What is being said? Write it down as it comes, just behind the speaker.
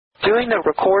doing the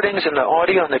recordings and the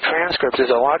audio and the transcripts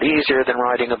is a lot easier than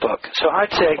writing a book. So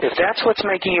I'd say if that's what's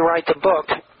making you write the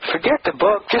book, forget the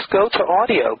book, just go to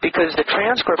audio, because the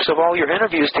transcripts of all your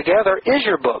interviews together is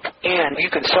your book. And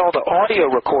you can sell the audio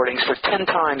recordings for 10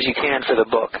 times you can for the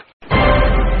book.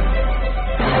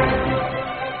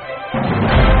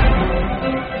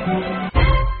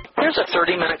 Here's a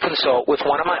 30-minute consult with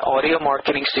one of my audio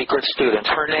marketing secret students.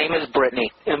 Her name is Brittany.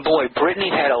 And boy, Brittany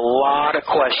had a lot of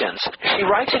questions. She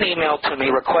writes an email to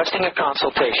me requesting a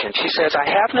consultation. She says, I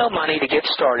have no money to get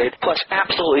started, plus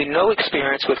absolutely no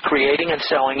experience with creating and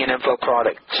selling an info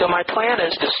product. So my plan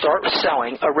is to start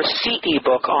selling a receipt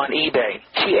ebook on eBay.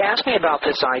 She asked me about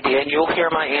this idea, and you'll hear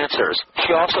my answers.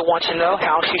 She also wants to know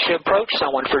how she should approach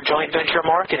someone for joint venture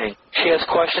marketing. She has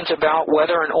questions about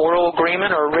whether an oral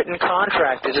agreement or a written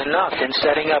contract is enough in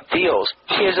setting up deals.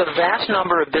 She has a vast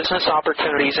number of business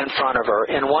opportunities in front of her,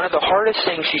 and one of the hardest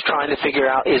things she's trying to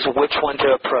figure out is which one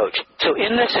to approach. So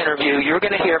in this interview, you're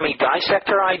going to hear me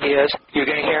dissect her ideas. You're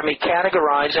going to hear me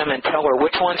categorize them and tell her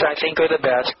which ones I think are the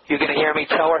best. You're going to hear me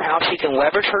tell her how she can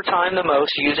leverage her time the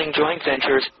most using joint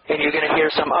ventures, and you're going to hear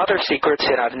some other secrets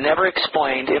that I've never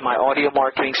explained in my audio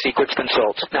marketing secrets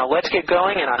consults. Now let's get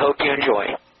going, and I hope you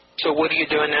enjoy. So what are you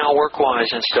doing now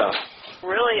work-wise and stuff?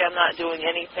 Really, I'm not doing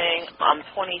anything. I'm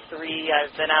 23.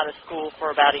 I've been out of school for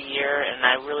about a year, and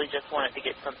I really just wanted to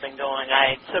get something going.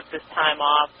 I took this time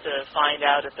off to find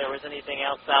out if there was anything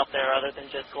else out there other than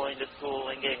just going to school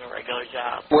and getting a regular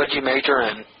job. What did you major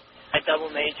in? I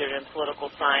double majored in political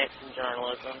science and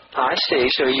journalism. I see.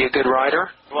 So are you a good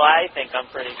writer? Well, I think I'm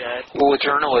pretty good. Well, with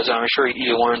journalism, I'm sure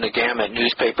you learned the gamut,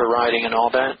 newspaper writing and all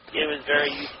that. It was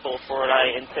very useful for what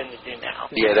I intend to do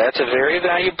now. Yeah, that's a very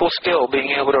valuable skill,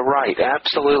 being able to write,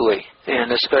 absolutely,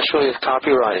 and especially with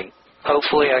copywriting.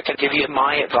 Hopefully I can give you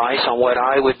my advice on what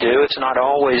I would do. It's not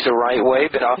always the right way,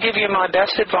 but I'll give you my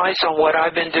best advice on what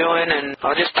I've been doing, and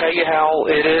I'll just tell you how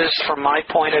it is from my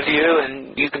point of view,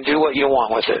 and you can do what you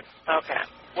want with it. Okay.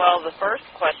 Well, the first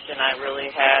question I really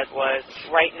had was,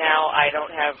 right now I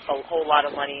don't have a whole lot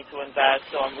of money to invest,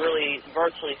 so I'm really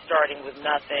virtually starting with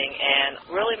nothing.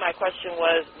 And really my question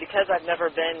was, because I've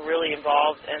never been really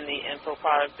involved in the info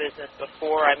product business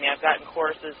before, I mean, I've gotten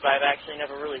courses, but I've actually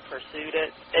never really pursued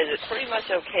it. Is it pretty much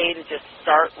okay to just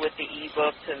start with the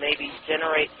ebook to maybe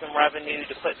generate some revenue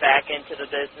to put back into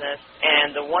the business?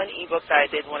 And the one ebook that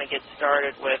I did want to get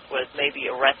started with was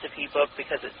maybe a recipe book,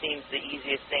 because it seems the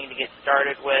easiest thing to get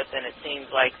started with, and it seems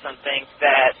like something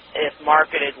that, if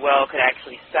marketed well, could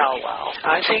actually sell well.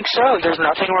 I think so. There's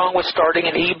nothing wrong with starting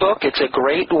an ebook. It's a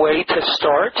great way to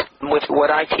start with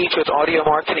what I teach with Audio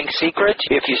Marketing Secrets.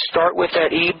 If you start with that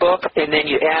ebook and then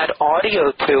you add audio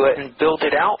to it and build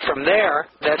it out from there,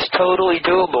 that's totally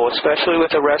doable, especially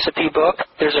with a recipe book.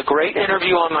 There's a great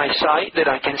interview on my site that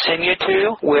I can send you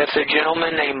to with a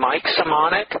gentleman named Mike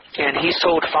Simonic, and he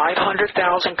sold 500,000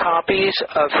 copies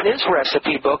of his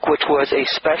recipe book, which was a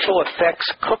special effects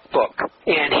cookbook.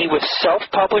 And he was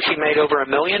self-published. He made over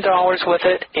 $1 million with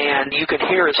it, and you could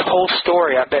hear his whole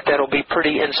story. I bet that'll be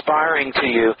pretty inspiring to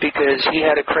you, because he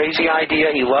had a crazy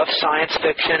idea. He loved science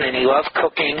fiction, and he loved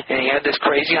cooking, and he had this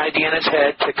crazy idea in his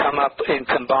head to come up and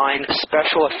combine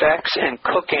special effects and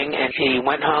cooking, and he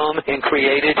went home and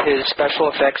created his special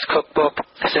effects cookbook.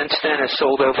 Since then, has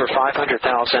sold over 500,000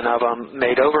 of them,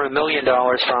 made over $1 million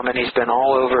from it. He's been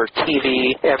all over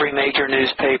TV. Every major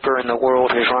newspaper in the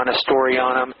world has run a story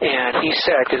on him. And he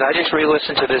said, because I just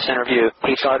re-listened to this interview,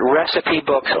 he thought recipe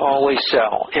books always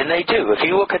sell. And they do. If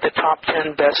you look at the top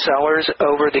 10 bestsellers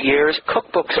over the years,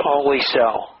 cookbooks always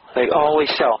sell. They always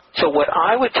sell. So what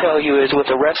I would tell you is, with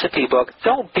a recipe book,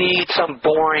 don't be some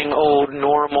boring, old,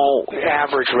 normal,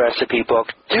 average recipe book.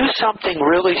 Do something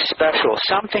really special,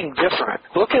 something different.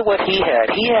 Look at what he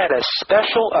had. He had a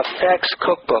special effects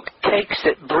cookbook. Cakes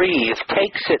that breathed,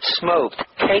 cakes that smoked,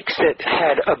 cakes that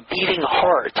had a beating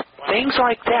heart. Things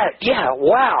like that. Yeah,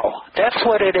 wow. That's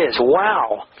what it is.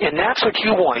 Wow. And that's what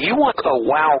you want. You want a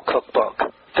wow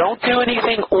cookbook. Don't do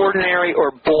anything ordinary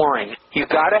or boring. You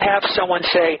got to have someone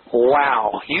say,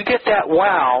 wow. You get that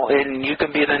wow, and you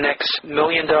can be the next $1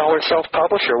 million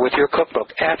self-publisher with your cookbook.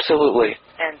 Absolutely.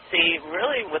 And see,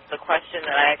 really with the question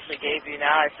that I actually gave you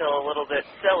now, I feel a little bit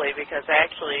silly, because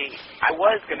actually I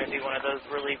was going to do one of those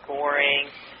really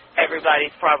boring,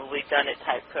 everybody's probably done it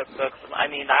type cookbooks. I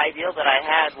mean, the ideal that I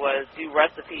had was do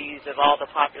recipes of all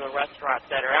the popular restaurants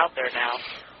that are out there now.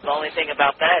 The only thing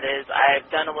about that is I've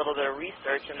done a little bit of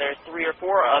research, and there's 3 or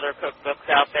 4 other cookbooks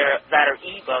out there that are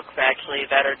e-books, actually,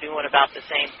 that are doing about the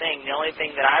same thing. The only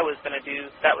thing that I was going to do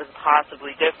that was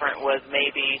possibly different was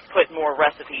maybe put more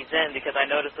recipes in, because I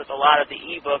noticed with a lot of the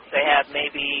e-books, they have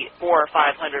maybe 400 or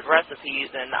 500 recipes,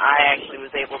 and I actually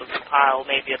was able to compile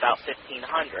maybe about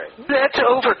 1,500. That's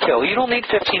overkill. You don't need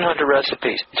 1,500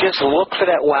 recipes. Just look for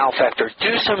that wow factor.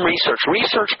 Do some research.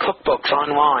 Research cookbooks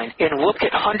online and look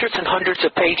at hundreds and hundreds of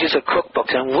pages of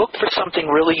cookbooks and look for something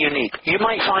really unique. You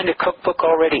might find a cookbook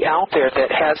already out there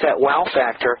that has that wow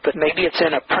factor, but maybe it's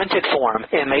in a printed form,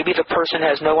 and maybe the person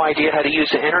has no idea how to use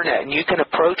the internet, and you can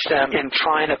approach them and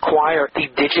try and acquire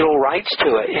the digital rights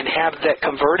to it and have that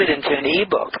converted into an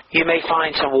ebook. You may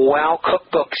find some wow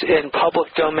cookbooks in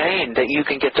public domain that you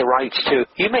can get the rights to.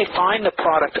 You may find the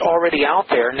product already out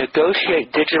there,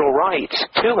 negotiate digital rights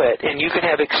to it, and you can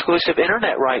have exclusive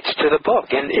internet rights to the book.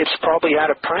 And it's probably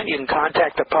out of print. You can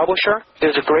contact the publisher.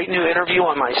 There's a great new interview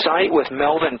on my site with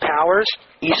Melvin Powers.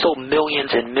 He sold millions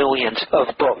and millions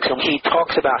of books, and he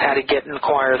talks about how to get and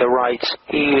acquire the rights.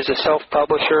 He was a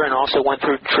self-publisher and also went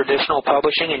through traditional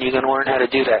publishing, and you can learn how to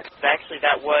do that. Actually,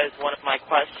 that was one of my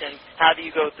questions. How do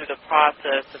you go through the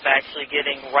process of actually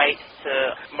getting rights to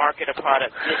market a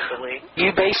product digitally? You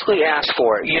basically ask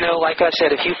for it. You know, like I said,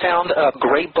 if you found a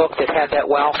great book that had that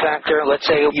wow factor, let's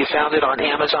say you found it on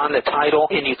Amazon, the title,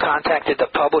 and you contacted the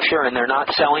publisher and they're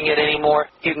not selling it anymore,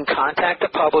 you can contact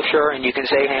the publisher and you can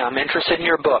say, hey, I'm interested in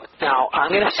your book. Now, I'm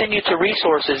going to send you to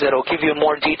resources that will give you a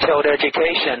more detailed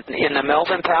education. In the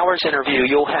Melvin Powers interview,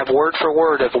 you'll have word for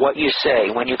word of what you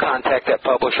say when you contact that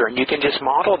publisher, and you can just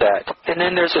model that. And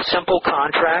then there's a simple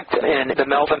contract, and the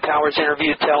Melvin Powers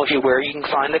interview tells you where you can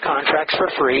find the contracts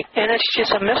for free. And it's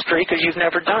just a mystery because you've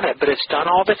never done it, but it's done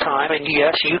all the time. And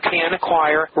yes, you can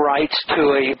acquire rights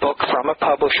to a book from a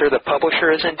publisher. The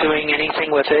publisher isn't doing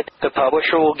anything with it. The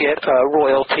publisher will get a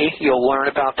royalty. You'll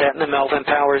learn about that in the Melvin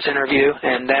Powers interview,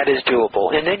 and that is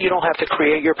doable. And then you don't have to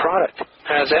create your product.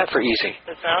 How's that for easy?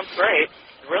 That sounds great.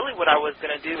 Really what I was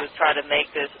going to do is try to make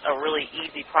this a really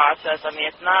easy process. I mean,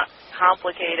 it's not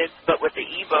complicated, but with the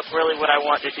ebook, really what I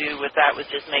want to do with that was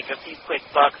just make a few quick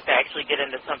bucks to actually get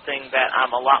into something that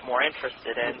I'm a lot more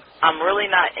interested in. I'm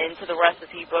really not into the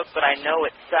recipe book, but I know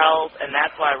it sells, and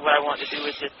that's why what I want to do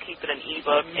is just keep it an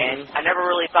ebook. And I never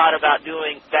really thought about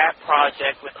doing that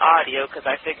project with audio, because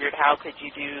I figured, how could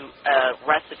you do a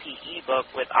recipe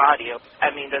ebook with audio?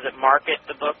 I mean, does it market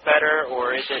the book better,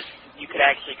 or is it you could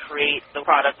actually create the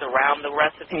product around the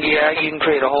recipe? Yeah, you can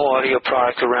create a whole audio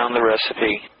product around the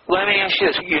recipe. Let me ask you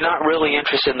this. You're not really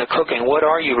interested in the cooking. What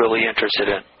are you really interested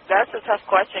in? That's a tough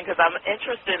question, because I'm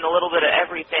interested in a little bit of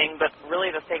everything, but really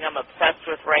the thing I'm obsessed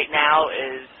with right now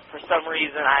is, for some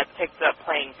reason, I picked up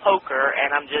playing poker,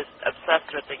 and I'm just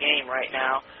obsessed with the game right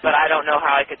now. But I don't know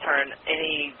how I could turn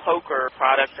any poker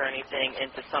product or anything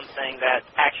into something that's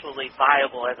actually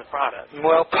viable as a product.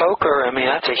 Well, poker, I mean,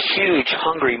 that's a huge,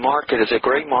 hungry market. It's a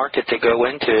great market to go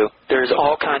into. There's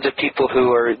all kinds of people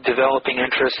who are developing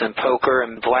interest in poker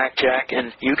and blackjack,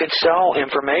 and you can sell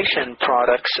information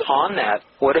products on that.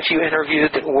 What if you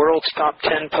interviewed the world's top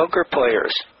 10 poker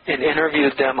players and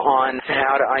interviewed them on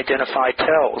how to identify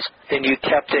tells, and you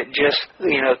kept it just,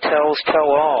 tells tell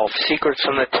all, secrets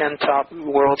from the 10 top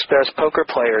world's best poker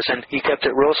players, and you kept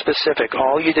it real specific.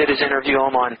 All you did is interview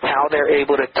them on how they're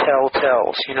able to tell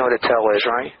tells. You know what a tell is,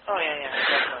 right? Oh, yeah,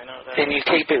 definitely know that. And you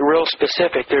keep it real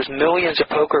specific. There's millions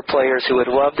of poker players who would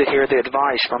love to hear the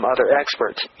advice from other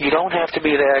experts. You don't have to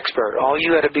be the expert. All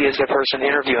you got to be is the person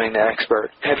interviewing the expert.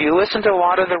 Have you listened to a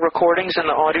lot of the recordings in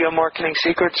the Audio Marketing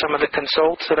Secrets, some of the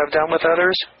consults that I've done with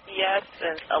others? Yes,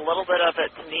 and a little bit of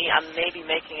it, to me, I'm maybe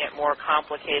making it more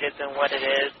complicated than what it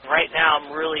is. Right now,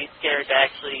 I'm really scared to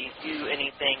actually do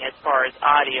anything as far as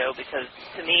audio, because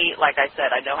to me, like I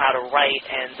said, I know how to write,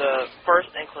 and the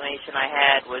first inclination I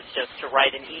had was just to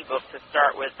write an ebook to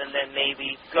start with, and then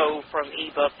maybe go from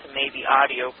ebook to maybe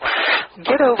audio.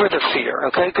 Get over the fear,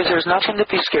 okay, because there's nothing to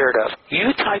be scared of.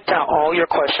 You typed out all your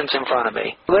questions in front of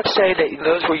me. Let's say that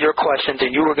those were your questions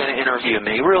and you were going to interview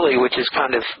me, really, which is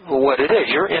kind of what it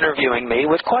is. You're interviewing me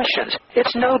with questions.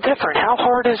 It's no different. How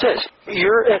hard is this?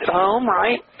 You're at home,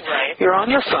 right? Right. You're on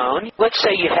your phone. Let's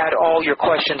say you had all your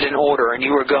questions in order and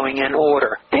you were going in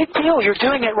order. Big deal. You're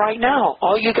doing it right now.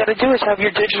 All you got to do is have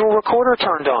your digital recorder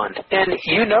turned on. And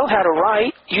you know how to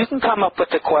write. You can come up with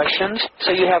the questions. So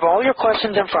you have all your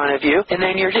questions in front of you, and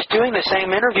then you're just doing the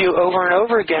same interview over and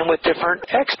over again with different different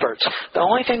experts. The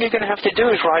only thing you're going to have to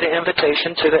do is write an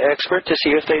invitation to the expert to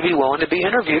see if they'd be willing to be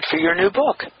interviewed for your new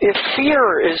book. If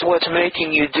fear is what's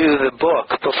making you do the book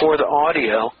before the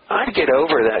audio, I'd get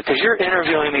over that, because you're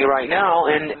interviewing me right now,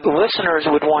 and listeners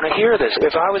would want to hear this.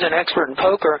 If I was an expert in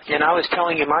poker and I was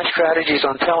telling you my strategies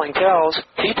on telling tells,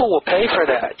 people will pay for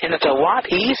that. And it's a lot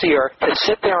easier to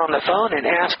sit there on the phone and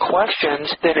ask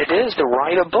questions than it is to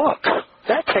write a book.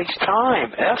 That takes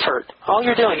time, effort. All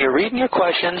you're doing, you're reading your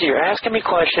questions, you're asking me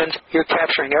questions, you're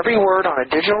capturing every word on a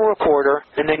digital recorder,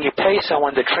 and then you pay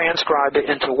someone to transcribe it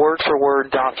into word-for-word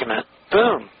document.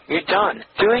 Boom, you're done.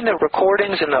 Doing the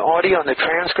recordings and the audio and the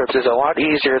transcripts is a lot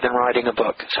easier than writing a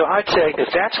book. So I'd say if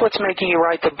that's what's making you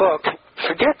write the book,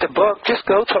 forget the book, just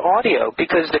go to audio,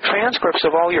 because the transcripts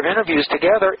of all your interviews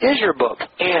together is your book.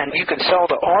 And you can sell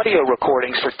the audio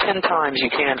recordings for 10 times you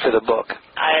can for the book.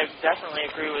 I definitely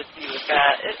agree with you with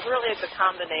that. It really is a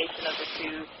combination of the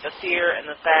two, the fear and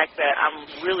the fact that I'm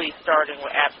really starting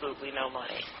with absolutely no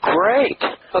money. Great.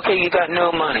 Okay, you got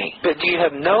no money. But do you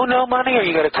have no money, or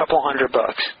you got a couple $100?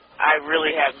 I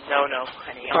really have no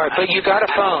money. All right, but you got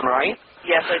a phone, right?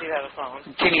 Yes, I do have a phone.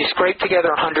 Can you scrape together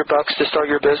 $100 to start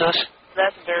your business?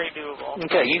 That's very doable.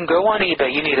 Okay, you can go on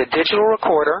eBay. You need a digital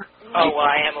recorder. Oh, well,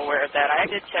 I am aware of that. I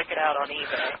did check it out on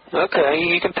eBay. Okay,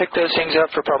 you can pick those things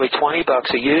up for probably $20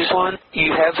 a used one.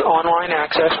 You have online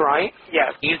access, right?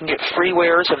 Yes. You can get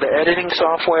freewares of the editing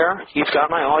software. You've got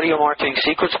my Audio Marketing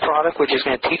Secrets product, which is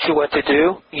going to teach you what to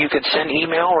do. You can send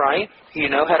email, right? You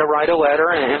know how to write a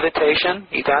letter and an invitation.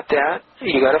 You got that.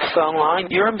 You got a phone line.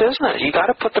 You're in business. You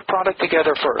got to put the product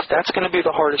together first. That's going to be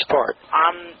the hardest part.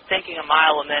 I'm thinking a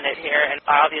mile a minute here, and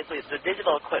obviously the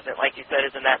digital equipment, like you said,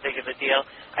 isn't that big of a deal.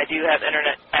 I do have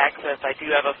internet access. I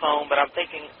do have a phone, but I'm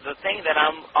thinking the thing that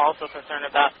I'm also concerned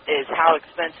about is how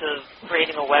expensive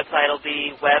creating a website will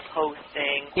be, web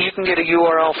hosting. You can get a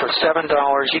URL for $7.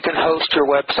 You can host your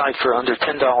website for under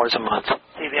 $10 a month.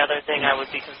 See, the other thing I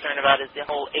would be concerned about is the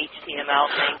whole HTML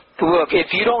thing. Look, if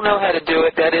you don't know how to do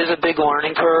it, that is a big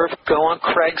learning curve. Go on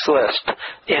Craigslist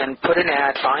and put an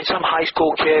ad. Find some high school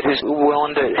kid who's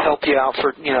willing to help you out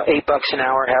for, $8 an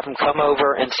hour. Have them come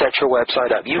over and set your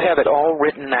website up. You have it all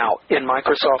written out in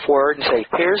Microsoft Word and say,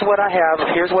 here's what I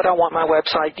have, here's what I want my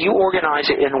website. You organize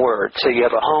it in Word. So you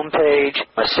have a home page,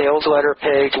 a sales letter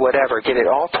page, whatever. Get it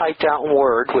all typed out in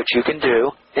Word, which you can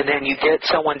do. And then you get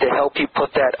someone to help you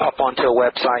put that up onto a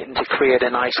website and to create a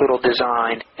nice little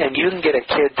design. And you can get a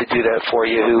kid to do that for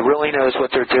you who really knows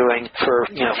what they're doing for,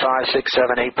 $5, $6, $7,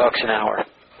 $8 an hour.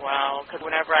 Wow, because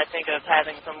whenever I think of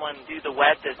having someone do the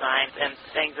web designs and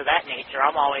things of that nature,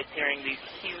 I'm always hearing these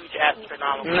huge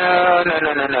astronomical... No.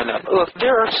 Look,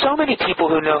 there are so many people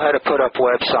who know how to put up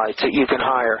websites that you can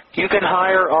hire. You can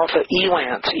hire off of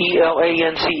Elance,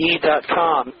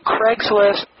 ELANCE.com.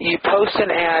 Craigslist, you post an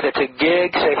ad, it's a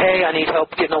gig, say, hey, I need help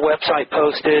getting a website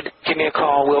posted. Give me a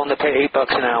call, willing to pay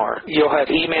 $8 an hour. You'll have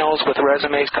emails with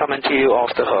resumes coming to you off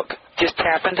the hook. Just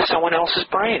tap into someone else's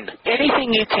brain.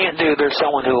 Anything you can't do, there's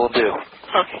someone who will do.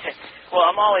 Okay. Well,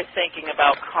 I'm always thinking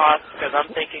about cost, because I'm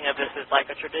thinking of this as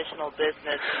like a traditional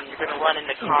business, and you're going to run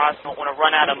into cost. You don't want to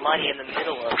run out of money in the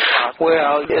middle of cost.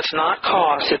 Well, it's not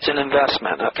cost, it's an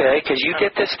investment, okay? Because you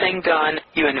get this thing done,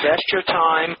 you invest your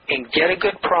time, and get a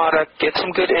good product, get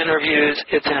some good interviews.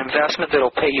 It's an investment that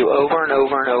will pay you over and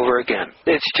over and over again.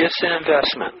 It's just an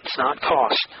investment. It's not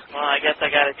cost. Well, I guess I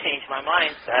got to change my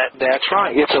mindset. That's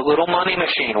right. It's a little money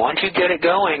machine. Once you get it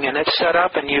going and it's set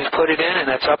up and you've put it in and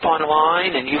it's up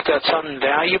online and you've got something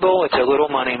valuable, it's a little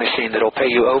money machine that will pay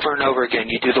you over and over again.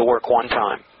 You do the work one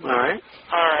time. All right?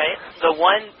 All right. The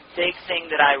one big thing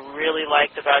that I really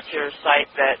liked about your site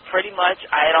that pretty much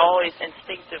I had always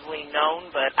instinctively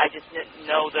known, but I just didn't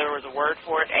know there was a word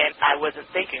for it, and I wasn't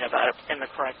thinking about it in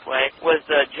the correct way, was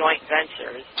the joint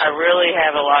ventures. I really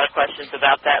have a lot of questions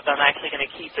about that, but I'm actually going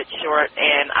to keep it short,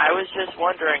 and I was just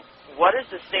wondering, what is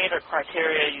the standard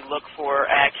criteria you look for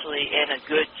actually in a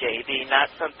good JV?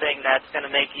 Not something that's going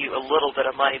to make you a little bit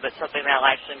of money, but something that will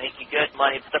actually make you good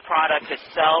money. The product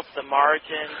itself, the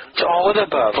margin. It's all of the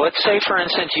above. Let's say, for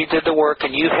instance, you did the work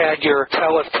and you had your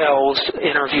Tell of Tells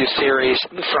interview series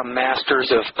from Masters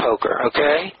of Poker,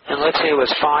 okay? And let's say it was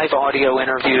 5 audio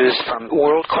interviews from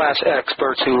world-class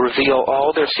experts who reveal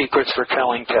all their secrets for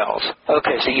telling tells.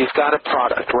 Okay, so you've got a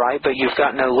product, right? But you've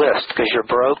got no list because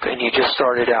you're broke and you just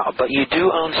started out. but you do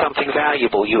own something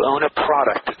valuable. You own a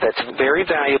product that's very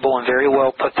valuable and very well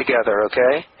put together,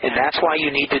 okay? And that's why you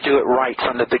need to do it right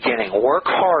from the beginning. Work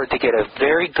hard to get a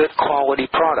very good quality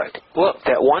product. Look,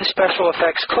 that one special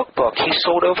effects cookbook, he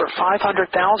sold over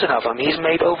 500,000 of them. He's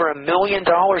made over $1 million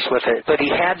with it, but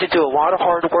he had to do a lot of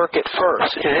hard work at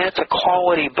first. And it's a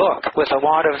quality book with a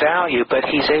lot of value, but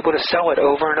he's able to sell it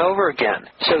over and over again.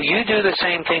 So you do the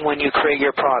same thing when you create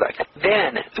your product.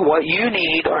 Then what you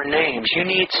need are names. You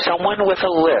need someone with a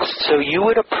list. So you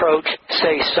would approach,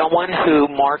 say, someone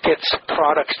who markets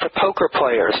products to poker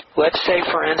players. Let's say,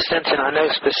 for instance, and I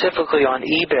know specifically on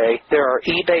eBay, there are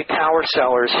eBay power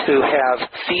sellers who have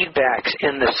feedbacks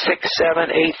in the 6,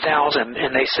 7, 8,000,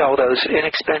 and they sell those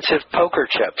inexpensive poker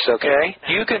chips, okay?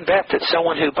 You can bet that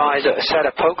someone who buys a set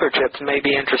of poker chips may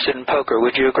be interested in poker.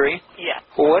 Would you agree? Yeah.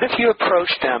 Well, what if you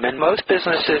approach them, and most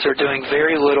businesses are doing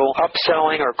very little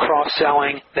upselling or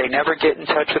cross-selling. They never get in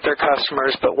touch with their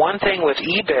customers. But one thing with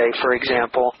eBay, for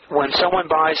example, when someone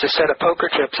buys a set of poker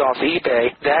chips off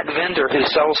eBay, that vendor who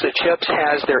sells the chips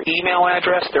has their email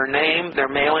address, their name, their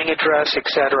mailing address,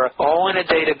 etc., all in a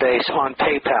database on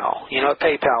PayPal. You know what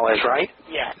PayPal is, right?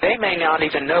 Yeah. They may not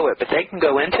even know it, but they can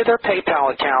go into their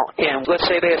PayPal account, and let's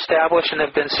say they establish and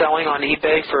have been selling on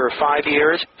eBay for 5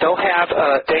 years. They'll have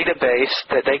a database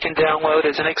that they can download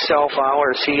as an Excel file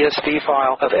or a CSV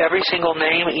file of every single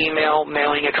name, email,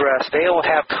 mailing address. They will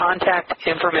have contact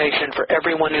information for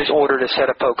everyone who's ordered a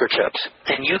set of poker chips.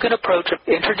 And you can approach them,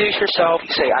 introduce yourself,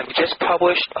 say, I've just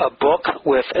published a book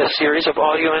with a series of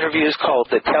audio interviews called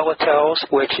The Tell-a-Tells,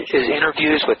 which is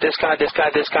interviews with this guy, this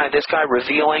guy, this guy, this guy,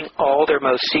 revealing all their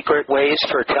most secret ways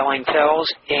for telling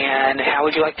tells, and how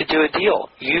would you like to do a deal?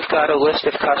 You've got a list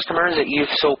of customers that you've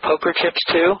sold poker chips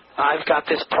to. I've got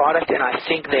this product, and I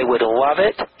think they would love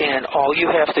it, and all you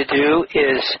have to do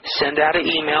is send out an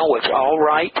email, which I'll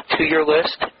write to your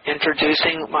list,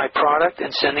 introducing my product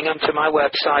and sending them to my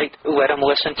website. Let them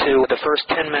listen to the first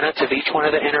 10 minutes of each one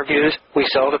of the interviews. We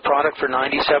sell the product for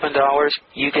 $97.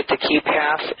 You get to keep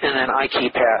half, and then I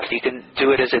keep half. You can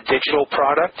do it as a digital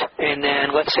product, and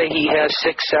then let's say he has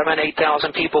 6, 7,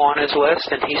 8,000 people on his list,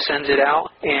 and he sends it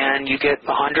out, and you get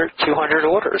 100, 200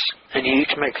 orders, and you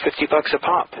each make $50 a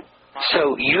pop.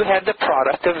 So you had the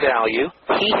product of value.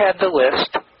 He had the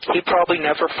list. He probably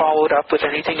never followed up with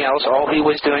anything else. All he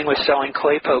was doing was selling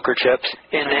clay poker chips,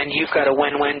 and then you've got a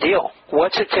win-win deal.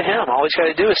 What's it to him? All he's got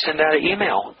to do is send out an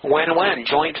email. Win-win.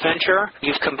 Joint venture.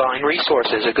 You've combined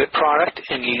resources, a good product,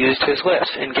 and you used his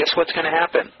list. And guess what's going to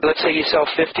happen? Let's say you sell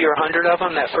 50 or 100 of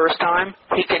them that first time.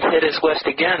 He can hit his list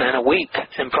again in a week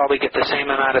and probably get the same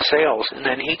amount of sales. And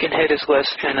then he can hit his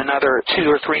list in another 2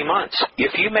 or 3 months.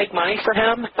 If you make money for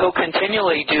him, he'll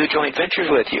continually do joint ventures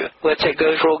with you. Let's say it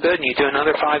goes real good and you do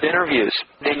another 5 interviews.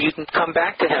 Then you can come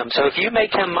back to him. So if you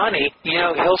make him money,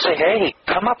 he'll say, hey,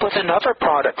 come up with another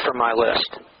product for my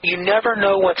list. You never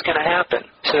know what's going to happen.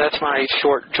 So that's my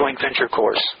short joint venture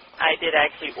course. I did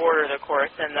actually order the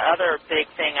course, and the other big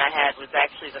thing I had was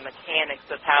actually the mechanics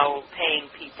of how paying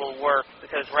people work,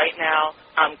 because right now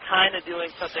I'm kind of doing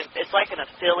something, it's like an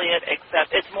affiliate,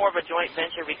 except it's more of a joint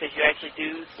venture because you actually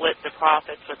do split the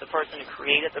profits with the person who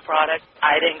created the product.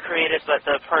 I didn't create it, but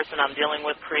the person I'm dealing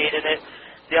with created it.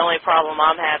 The only problem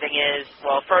I'm having is,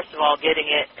 well, first of all, getting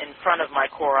it in front of my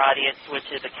core audience, which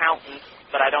is accountants,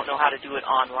 but I don't know how to do it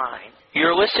online.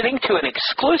 You're listening to an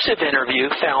exclusive interview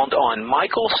found on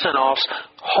Michael Senoff's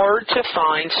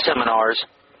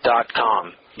HardToFindSeminars.com.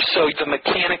 So the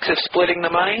mechanics of splitting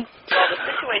the money? Well, the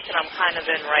situation I'm kind of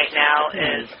in right now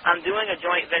is I'm doing a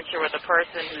joint venture with a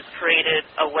person who's created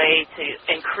a way to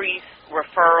increase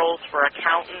referrals for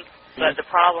accountants. But the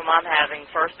problem I'm having,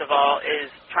 first of all,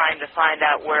 is trying to find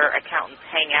out where accountants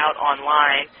hang out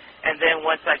online. And then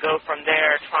once I go from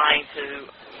there, trying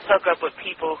to hook up with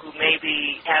people who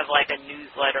maybe have like a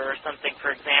newsletter or something, for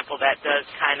example, that does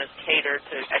kind of cater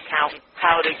to accountants,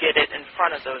 how to get it in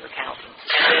front of those accountants.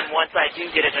 And then once I do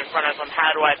get it in front of them,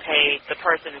 how do I pay the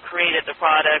person who created the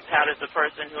product? How does the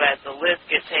person who has the list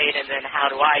get paid? And then how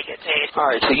do I get paid? All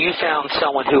right, so you found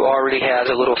someone who already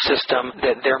has a little system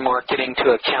that they're marketing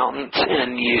to accountants,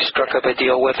 and you struck up a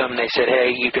deal with them. They said, hey,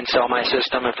 you can sell my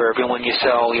system, and for everyone you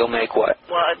sell, you'll make what?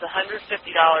 Well, it's $150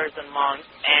 a month,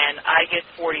 and I get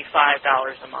 $45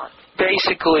 a month.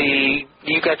 Basically,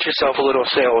 you got yourself a little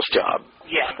sales job.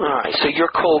 Yes. All right, so you're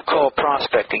cold call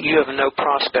prospecting. You have no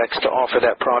prospects to offer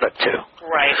that product to.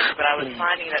 Right, but I was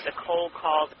finding that the cold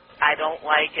calls, I don't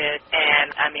like it,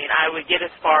 and I mean, I would get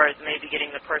as far as maybe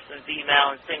getting the person's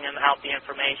email and sending them out the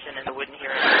information, and I wouldn't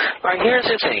hear anything. All right, here's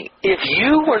the thing. If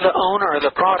you were the owner of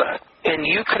the product and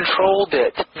you controlled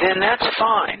it, then that's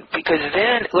fine. Because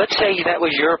then, let's say that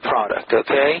was your product,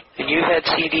 okay? And you had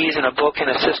CDs and a book and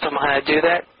a system on how to do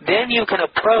that. Then you can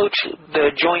approach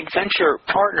the joint venture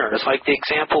partners, like the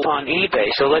example on eBay.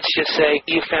 So let's just say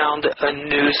you found a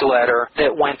newsletter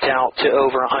that went out to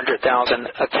over 100,000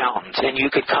 accountants, and you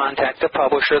could contact the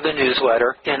publisher of the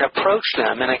newsletter and approach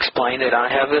them and explain that I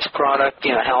have this product,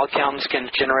 how accountants can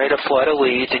generate a flood of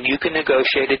leads, and you can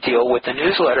negotiate a deal with the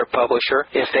newsletter publisher.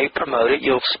 If they promote it,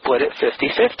 you'll split it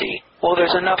 50-50. Well,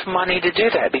 there's enough money to do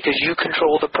that because you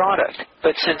control the product.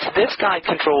 But since this guy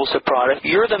controls the product,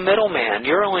 you're the middleman.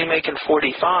 You're only making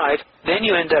 45. Then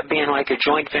you end up being like a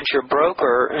joint venture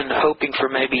broker and hoping for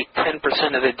maybe 10%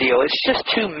 of the deal. It's just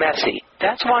too messy.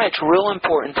 That's why it's real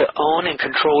important to own and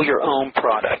control your own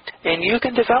product. And you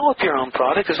can develop your own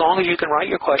product as long as you can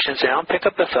write your questions down, pick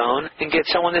up the phone, and get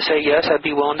someone to say, yes, I'd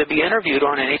be willing to be interviewed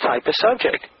on any type of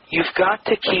subject. You've got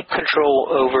to keep control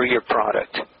over your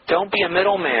product. Don't be a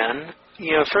middleman.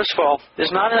 First of all,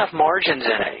 there's not enough margins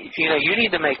in it. You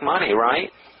need to make money,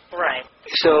 right? Right.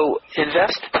 So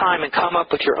invest time and come up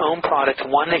with your own product,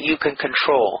 one that you can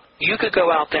control. You could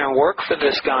go out there and work for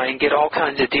this guy and get all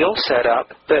kinds of deals set up,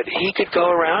 but he could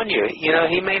go around you.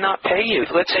 He may not pay you.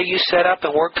 Let's say you set up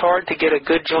and worked hard to get a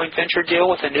good joint venture deal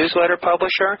with a newsletter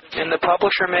publisher, and the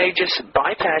publisher may just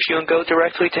bypass you and go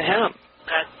directly to him.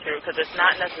 That's true, because it's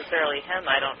not necessarily him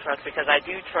I don't trust, because I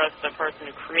do trust the person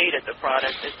who created the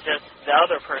product. It's just the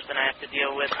other person I have to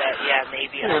deal with that,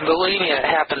 maybe. And believe me, it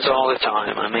happens all the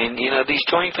time. I mean, these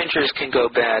joint ventures can go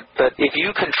bad, but if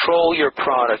you control your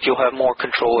product, you'll have more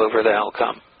control over the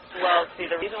outcome. Well, see,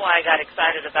 the reason why I got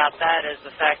excited about that is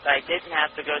the fact that I didn't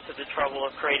have to go to the trouble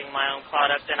of creating my own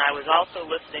product, and I was also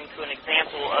listening to an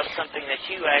example of something that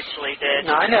you actually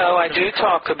did. I know. I do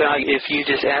talk about if you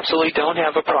just absolutely don't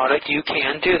have a product, you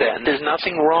can do that. And there's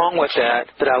nothing wrong with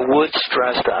that, but I would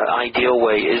stress the ideal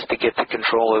way is to get the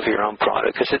control of your own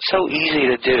product, because it's so easy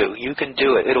to do. You can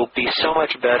do it. It'll be so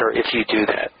much better if you do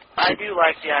that. I do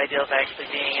like the idea of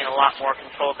actually being in a lot more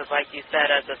control because, like you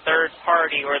said, as a third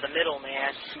party or the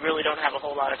middleman, you really don't have a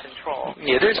whole lot of control.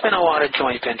 Yeah, there's been a lot of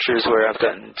joint ventures where I've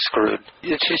gotten screwed.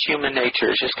 It's just human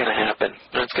nature. It's just going to happen.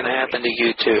 And it's going to happen to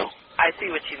you, too. I see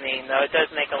what you mean, though. It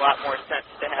does make a lot more sense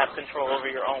to have control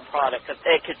over your own product because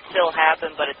it could still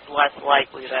happen, but it's less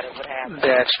likely that it would happen.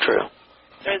 That's true.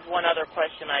 There's one other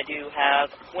question I do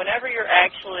have. Whenever you're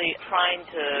actually trying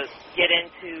to get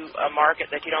into a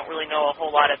market that you don't really know a whole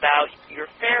lot about, you're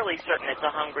fairly certain it's a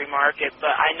hungry market,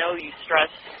 but I know you stress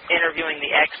interviewing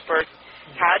the experts.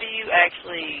 How do you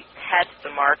actually test the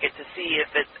market to see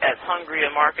if it's as hungry a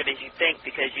market as you think?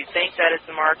 Because you think that it's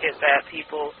a market that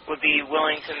people would be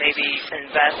willing to maybe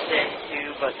invest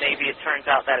into, but maybe it turns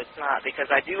out that it's not. Because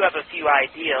I do have a few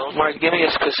ideals. Mark, give me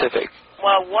a specific.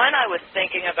 Well, one I was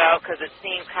thinking about because it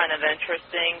seemed kind of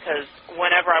interesting because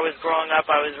whenever I was growing up,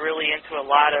 I was really into a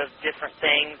lot of different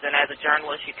things, and as a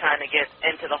journalist, you kind of get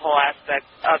into the whole aspect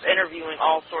of interviewing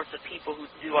all sorts of people who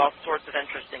do all sorts of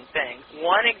interesting things.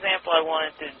 One example I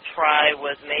wanted to try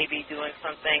was maybe doing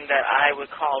something that I would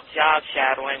call job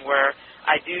shadowing, where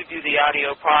I do the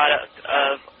audio product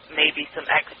of maybe some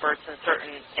experts in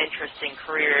certain interesting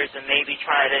careers and maybe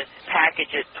try to package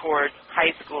it towards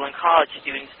high school and college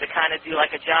students to kind of do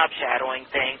like a job shadowing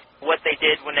thing, what they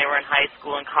did when they were in high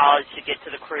school and college to get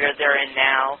to the career they're in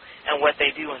now and what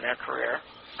they do in their career.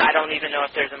 I don't even know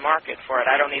if there's a market for it.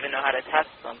 I don't even know how to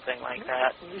test something like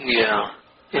that. Yeah.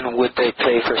 And would they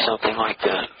pay for something like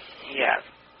that? Yes.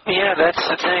 Yeah, that's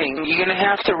the thing. You're going to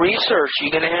have to research.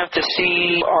 You're going to have to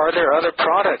see, are there other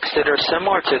products that are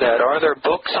similar to that? Are there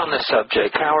books on the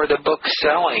subject? How are the books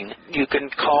selling? You can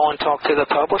call and talk to the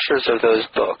publishers of those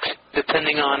books.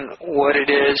 Depending on what it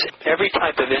is, every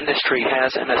type of industry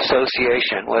has an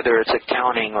association, whether it's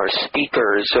accounting or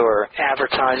speakers or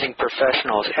advertising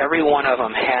professionals. Every one of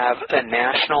them have a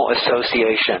national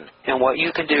association. And what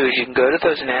you can do is you can go to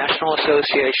those national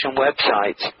association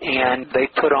websites, and they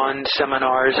put on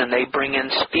seminars, and they bring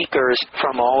in speakers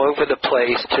from all over the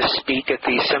place to speak at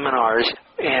these seminars.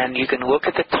 And you can look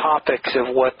at the topics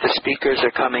of what the speakers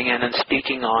are coming in and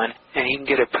speaking on, and you can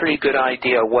get a pretty good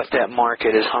idea what that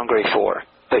market is hungry for.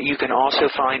 But you can also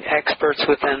find experts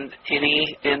within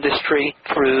any industry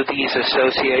through these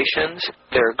associations.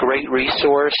 They're a great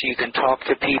resource. You can talk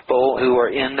to people who are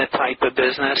in the type of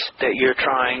business that you're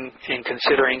trying and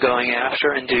considering going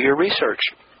after and do your research.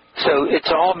 So it's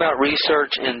all about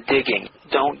research and digging.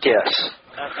 Don't guess.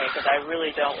 Okay, because I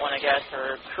really don't want to guess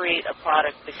or create a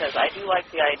product because I do like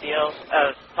the idea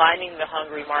of finding the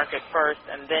hungry market first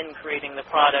and then creating the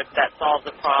product that solves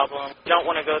the problem. You don't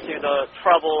want to go through the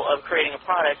trouble of creating a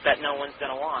product that no one's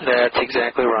going to want. That's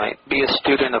exactly right. Be a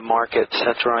student of markets.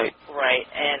 That's right. Right,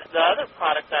 and the other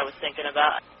product I was thinking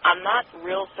about, I'm not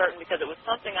real certain because it was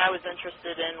something I was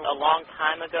interested in a long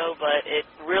time ago, but it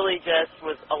really just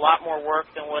was a lot more work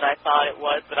than what I thought it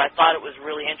was, but I thought it was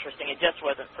really interesting. It just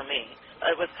wasn't for me.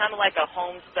 It was kind of like a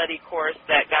home study course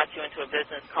that got you into a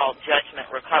business called Judgment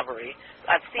Recovery.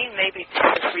 I've seen maybe 2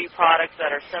 or 3 products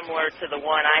that are similar to the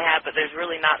one I have, but there's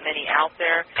really not many out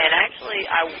there. And actually,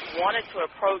 I wanted to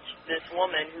approach this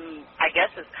woman who I guess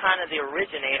is kind of the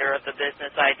originator of the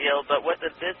business ideal, but what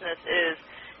the business is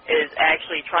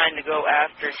actually trying to go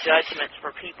after judgments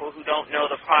for people who don't know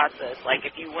the process. Like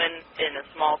if you win in a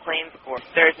small claims court,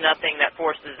 there's nothing that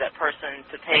forces that person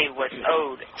to pay what's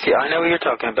owed. See, I know what you're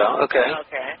talking about. Okay.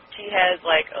 Okay. She has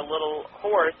like a little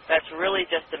course that's really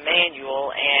just a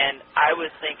manual, and I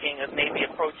was thinking of maybe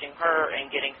approaching her and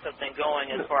getting something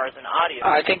going as far as an audio.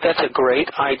 I think that's a great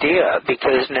idea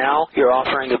because now you're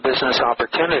offering a business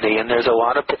opportunity, and there's a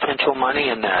lot of potential money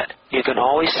in that. You can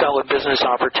always sell a business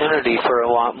opportunity for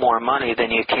a lot more money than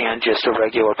you can just a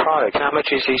regular product. How much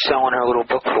is he selling her little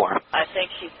book for? I think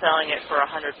she's selling it for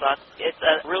 $100. It's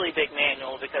a really big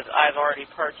manual because I've already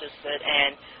purchased it,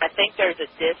 and I think there's a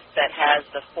disc that has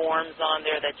the forms on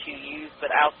there that you use,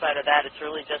 but outside of that, it's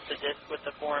really just a disc with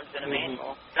the forms and a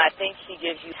manual. And I think she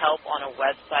gives you help on a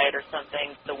website or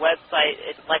something. The website,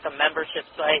 it's like a membership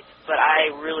site, but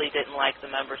I really didn't like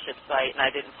the membership site, and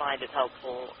I didn't find it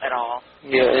helpful at all.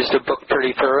 Yeah, is the book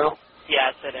pretty thorough?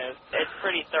 Yes, it is. It's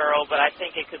pretty thorough, but I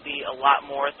think it could be a lot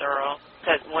more thorough.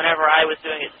 Because whenever I was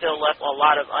doing it, still left a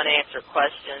lot of unanswered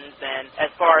questions. And as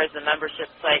far as the membership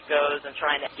site goes and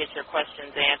trying to get your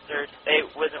questions answered, it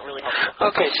wasn't really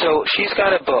helpful. Okay, so she's got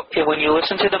a book. And when you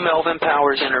listen to the Melvin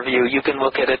Powers interview, you can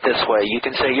look at it this way. You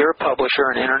can say you're a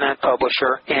publisher, an internet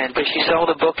publisher, and does she sell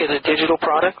the book as a digital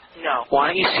product? No.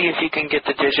 Why don't you see if you can get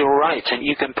the digital rights, and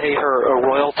you can pay her a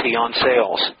royalty on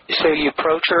sales. So you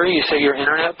approach her, you say you're an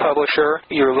internet publisher,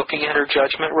 you're looking at her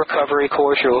Judgment Recovery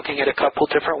course, you're looking at a couple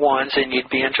different ones, and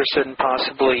you'd be interested in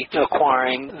possibly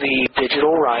acquiring the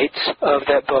digital rights of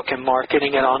that book and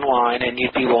marketing it online, and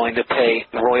you'd be willing to pay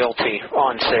royalty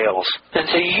on sales. And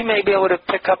so you may be able to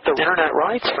pick up the internet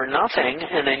rights for nothing,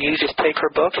 and then you just take her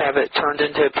book, have it turned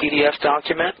into a PDF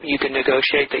document. You can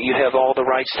negotiate that you have all the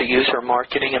rights to use her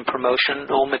marketing and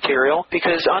promotional material,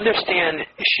 because understand,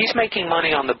 she's making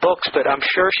money on the books, but I'm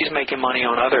sure she's making money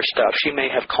on other stuff. She may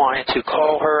have clients who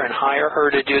call her and hire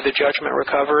her to do the Judgment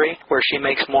Recovery, where she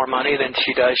makes more money than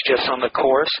she does just on the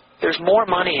course. There's more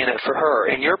money in it for her,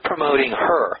 and you're promoting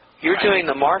her. You're doing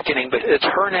the marketing, but it's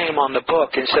her name on the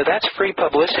book, and so that's free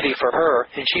publicity for her,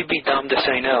 and she'd be dumb to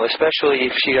say no, especially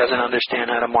if she doesn't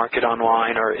understand how to market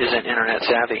online or isn't internet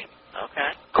savvy.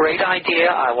 Okay. Great idea.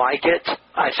 I like it.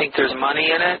 I think there's money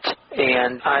in it,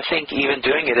 and I think even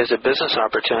doing it as a business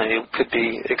opportunity could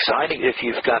be exciting if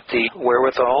you've got the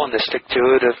wherewithal and the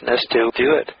stick-to-itiveness to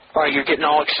do it. All right, you're getting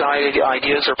all excited.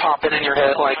 Ideas are popping in your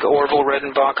head like Orville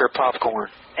Redenbach or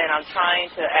popcorn. And I'm trying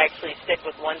to actually stick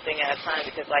with one thing at a time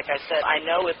because, like I said, I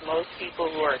know with most people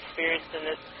who are experienced in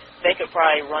this, they could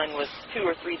probably run with 2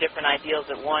 or 3 different ideals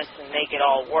at once and make it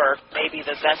all work. Maybe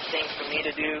the best thing for me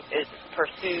to do is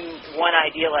pursue one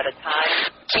ideal at a time.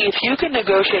 See, if you can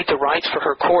negotiate the rights for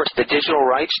her course, the digital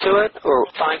rights to it, or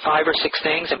find 5 or 6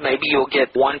 things that maybe you'll get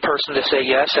one person to say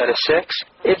yes out of 6,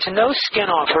 it's no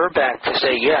skin off her back to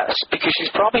say yes, because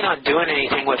she's probably not doing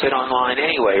anything with it online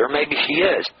anyway, or maybe she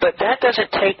is. But that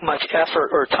doesn't take much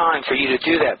effort or time for you to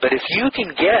do that. But if you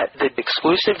can get the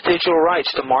exclusive digital rights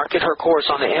to market her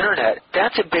course on the internet,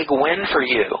 that's a big win for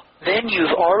you. Then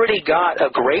you've already got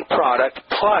a great product,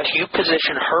 plus you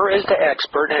position her as the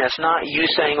expert, and it's not you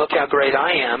saying, look how great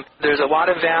I am. There's a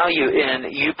lot of value in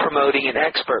you promoting an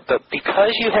expert, but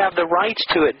because you have the rights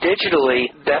to it digitally,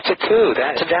 that's a coup.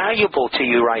 That's valuable to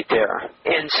you right there.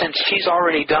 And since she's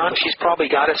already done, she's probably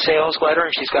got a sales letter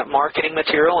and she's got marketing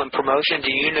material and promotion. Do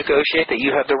you negotiate that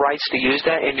you have the rights to use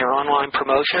that in your online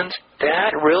promotions?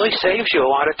 That really saves you a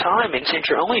lot of time, and since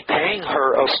you're only paying her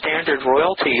a standard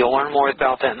royalty, you'll learn more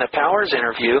about that in the Powers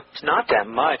interview. It's not that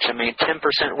much. I mean, 10%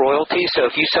 royalty, so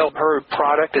if you sell her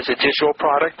product as a digital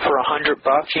product for $100,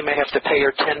 you may have to pay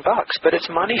her $10, but it's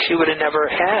money she would have never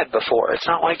had before. It's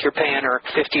not like you're paying her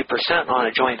 50% on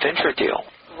a joint venture deal.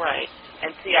 Right.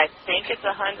 And see, I think it's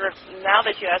 100. Now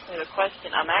that you asked me the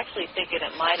question, I'm actually thinking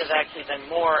it might have actually been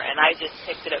more, and I just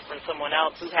picked it up from someone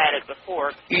else who had it before.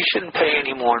 You shouldn't pay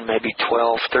any more than maybe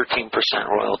 12, 13%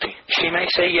 royalty. She may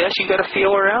say yes, you got to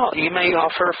feel her out. You may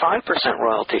offer her 5%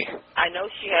 royalty. I know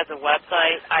she has a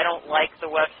website. I don't like the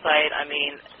website. I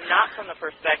mean, not from the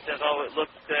perspective, oh, it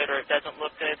looks good or it doesn't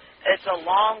look good. It's a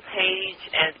long page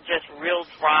and just real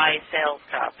dry sales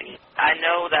copy. I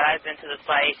know that I've been to the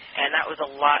site, and that was a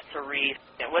lot to read.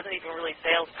 It wasn't even really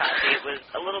sales copy. It was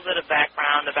a little bit of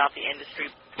background about the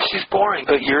industry. she's boring,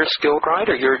 but you're a skilled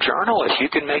writer. You're a journalist. You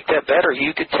can make that better.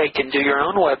 You could take and do your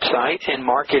own website and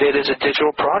market it as a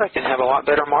digital product and have a lot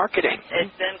better marketing.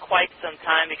 It's been quite some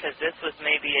time because this was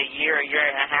maybe a year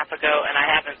and a half ago, and I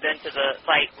haven't been to the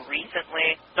site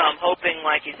recently. So I'm hoping,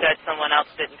 like you said, someone else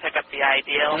didn't pick up the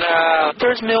idea. No,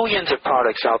 there's millions of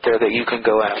products out there that you can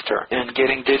go after, and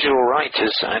getting digital rights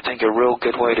is, I think, a real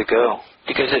good way to go.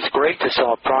 Because it's great to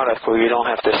sell a product where you don't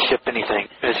have to ship anything.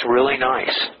 It's really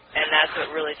nice. And that's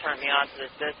what really turned me on to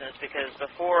this business, because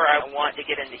before I wanted to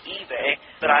get into eBay,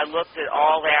 but I looked at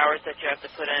all the hours that you have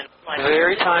to put in.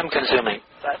 Very time-consuming.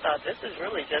 So I thought, this is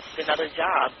really just another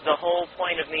job. The whole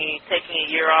point of me taking a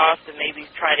year off to maybe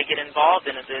try to get involved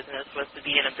in a business was to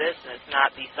be in a business,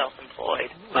 not be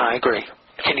self-employed. I agree.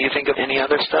 Can you think of any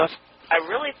other stuff? I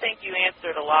really think you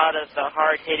answered a lot of the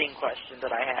hard-hitting questions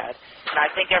that I had. And I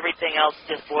think everything else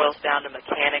just boils down to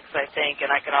mechanics, I think,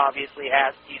 and I can obviously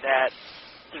ask you that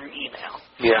through email.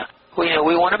 Yeah. Well,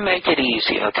 we want to make it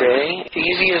easy, okay?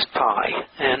 Easy as pie.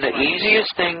 And the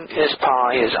easiest thing as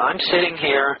pie is I'm sitting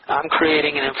here, I'm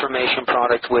creating an information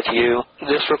product with you.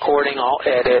 This recording I'll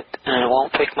edit, and it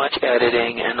won't take much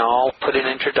editing, and I'll put an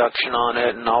introduction on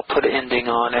it, and I'll put an ending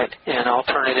on it, and I'll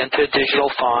turn it into a digital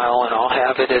file, and I'll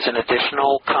have it as an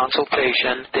additional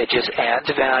consultation that just adds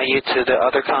value to the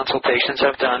other consultations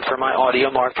I've done for my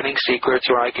audio marketing secrets,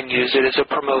 or I can use it as a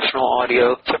promotional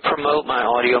audio to promote my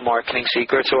audio marketing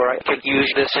secrets, or I could use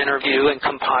this interview and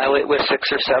compile it with 6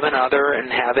 or 7 other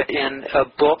and have it in a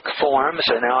book form.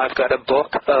 So now I've got a book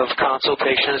of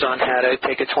consultations on how to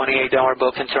take a $28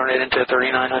 book and turn it into a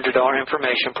 $3,900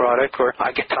 information product, or I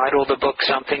could title the book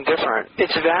something different.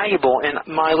 It's valuable, and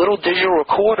my little digital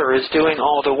recorder is doing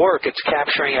all the work. It's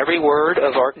capturing every word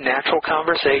of our natural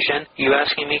conversation, you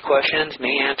asking me questions,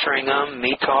 me answering them,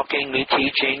 me talking, me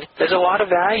teaching. There's a lot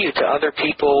of value to other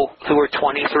people who are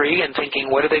 23 and thinking,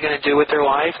 what are they going to do with their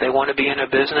life? They want to be in a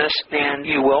business, and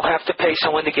you will have to pay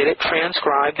someone to get it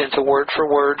transcribed into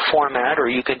word-for-word format, or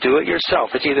you can do it yourself.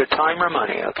 It's either time or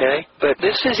money, okay? But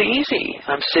this is easy.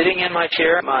 I'm sitting in my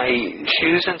chair. My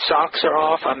shoes and socks are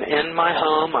off. I'm in my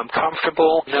home. I'm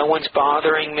comfortable. No one's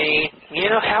bothering me. You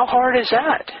know, how hard is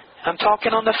that? I'm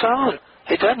talking on the phone.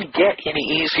 It doesn't get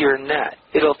any easier than that.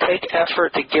 It'll take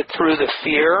effort to get through the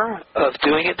fear of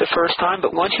doing it the first time,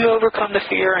 but once you overcome the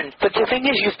fear, but the thing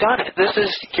is, you've done it. This is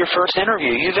your first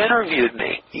interview. You've interviewed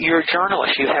me. You're a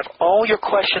journalist. You have all your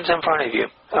questions in front of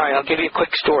you. All right, I'll give you a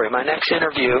quick story. My next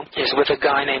interview is with a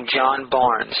guy named John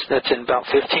Barnes. That's in about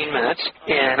 15 minutes.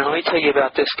 And let me tell you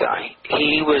about this guy.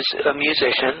 He was a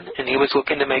musician, and he was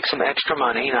looking to make some extra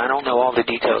money. And I don't know all the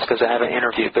details because I haven't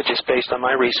interviewed, but just based on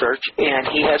my research. And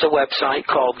he has a website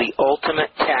called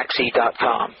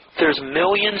theultimatetaxi.com. There's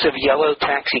millions of yellow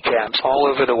taxi cabs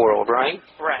all over the world, right?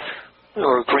 Right.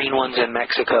 Or green ones in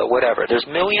Mexico, whatever. There's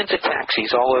millions of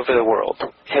taxis all over the world.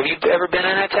 Have you ever been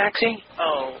in a taxi?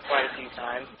 Oh, quite a few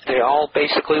times. They all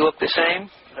basically look the same?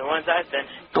 The ones I've been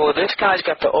in. Well, this guy's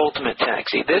got the ultimate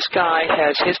taxi. This guy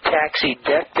has his taxi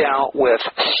decked out with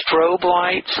strobe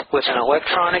lights, with an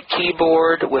electronic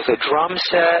keyboard, with a drum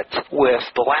set, with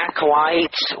black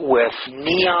lights, with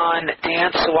neon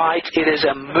dance lights. It is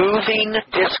a moving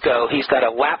disco. He's got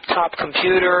a laptop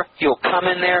computer. You'll come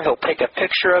in there. He'll take a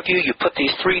picture of you. You put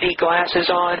these 3D glasses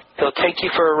on. He'll take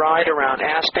you for a ride around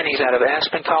Aspen. He's out of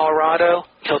Aspen, Colorado.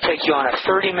 He'll take you on a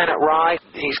 30-minute ride.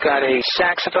 He's got a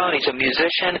saxophone. He's a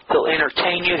musician. He'll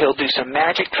entertain you. He'll do some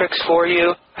magic tricks for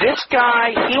you. This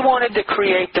guy, he wanted to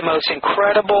create the most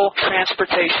incredible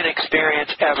transportation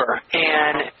experience ever.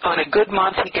 And on a good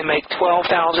month, he can make $12,000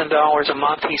 a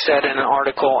month, he said in an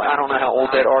article. I don't know how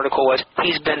old that article was.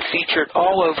 He's been featured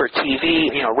all over TV.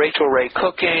 You know, Rachel Ray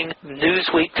Cooking.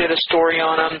 Newsweek did a story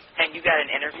on him. And you got an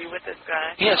interview with this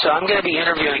guy? Yeah, so I'm going to be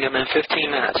interviewing him in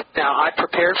 15 minutes. Now, I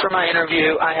prepared for my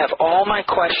interview. I have all my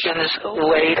questions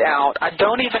laid out. I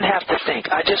don't even have to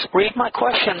think. I just read my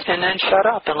questions and then shut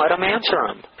up and let him answer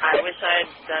them. I wish I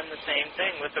had done the same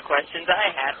thing with the questions I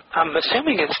had. I'm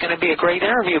assuming it's going to be a great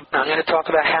interview. I'm going to talk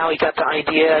about how he got the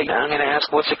idea. I'm going to ask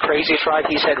what's the craziest ride.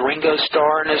 He's had Ringo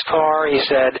Starr in his car. He's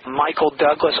had Michael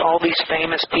Douglas, all these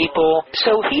famous people.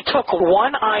 So he took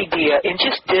one idea and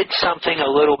just did something a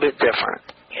little bit different.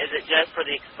 Is it just for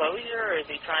the exposure, or is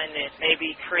he trying to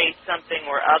maybe create something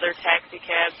where other taxi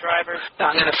cab drivers...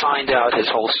 I'm going to find out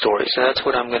his whole story, so that's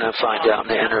what I'm going to find out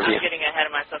in the interview. I'm getting ahead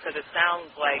of myself because it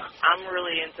sounds like I'm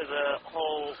really into the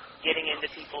whole getting into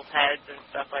people's heads and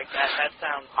stuff like that. That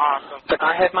sounds awesome. But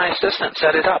I had my assistant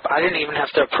set it up. I didn't even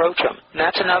have to approach him. And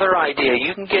that's another idea.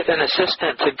 You can get an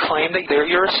assistant to claim that they're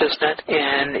your assistant,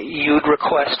 and you'd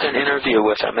request an interview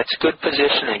with them. It's good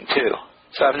positioning, too.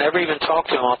 So I've never even talked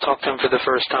to him. I'll talk to him for the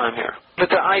first time here. But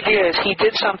the idea is he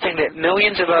did something that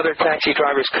millions of other taxi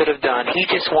drivers could have done. He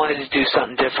just wanted to do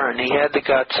something different, and he had the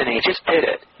guts, and he just did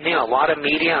it. You know, a lot of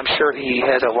media, I'm sure he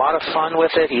has a lot of fun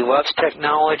with it. He loves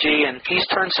technology, and he's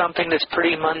turned something that's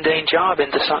pretty mundane job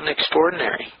into something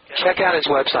extraordinary. Check out his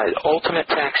website,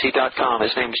 ultimatetaxi.com.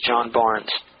 His name's John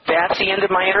Barnes. That's the end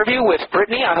of my interview with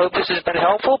Brittany. I hope this has been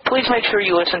helpful. Please make sure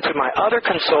you listen to my other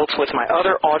consults with my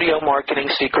other Audio Marketing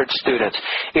Secrets students.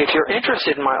 If you're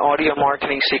interested in my Audio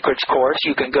Marketing Secrets course,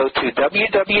 you can go to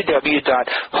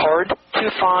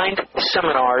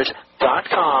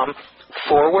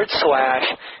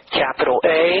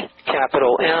www.hardtofindSeminars.com/A,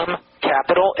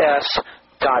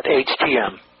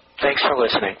 Thanks for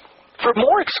listening. For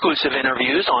more exclusive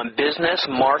interviews on business,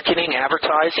 marketing,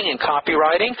 advertising, and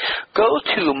copywriting, go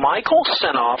to Michael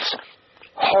Senoff's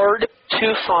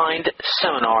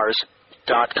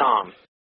HardToFindSeminars.com.